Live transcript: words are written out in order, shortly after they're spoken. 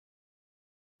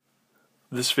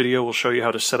This video will show you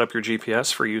how to set up your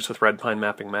GPS for use with Red Pine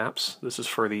mapping maps. This is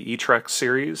for the eTrex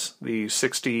series. The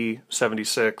 60,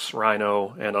 76,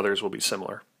 Rino, and others will be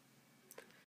similar.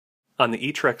 On the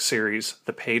eTrex series,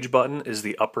 the page button is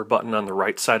the upper button on the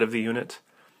right side of the unit.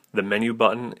 The menu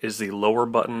button is the lower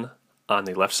button on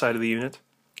the left side of the unit.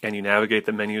 And you navigate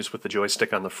the menus with the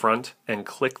joystick on the front and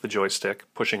click the joystick,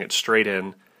 pushing it straight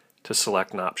in to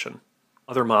select an option.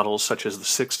 Other models, such as the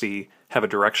 60, have a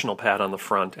directional pad on the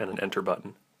front and an enter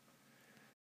button.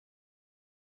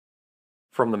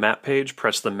 From the map page,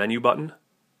 press the menu button.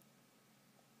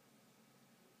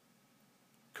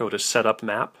 Go to Set Up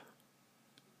Map.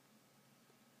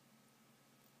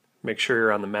 Make sure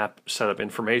you're on the Map Setup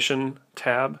Information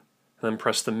tab, and then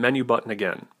press the menu button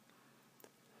again.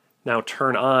 Now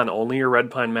turn on only your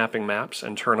Red Pine mapping maps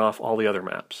and turn off all the other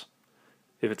maps.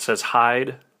 If it says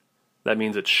Hide, that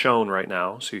means it's shown right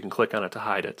now, so you can click on it to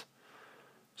hide it.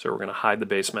 So we're going to hide the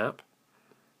base map.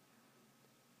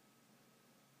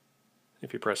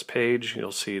 If you press Page,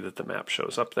 you'll see that the map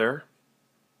shows up there.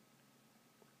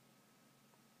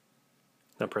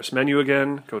 Now press Menu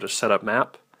again, go to Set Up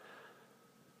Map.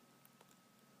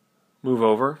 Move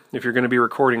over. If you're going to be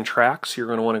recording tracks, you're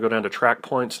going to want to go down to Track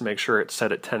Points and make sure it's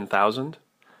set at 10,000.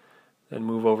 Then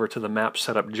move over to the Map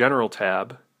Setup General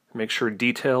tab. Make sure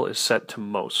Detail is set to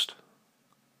Most.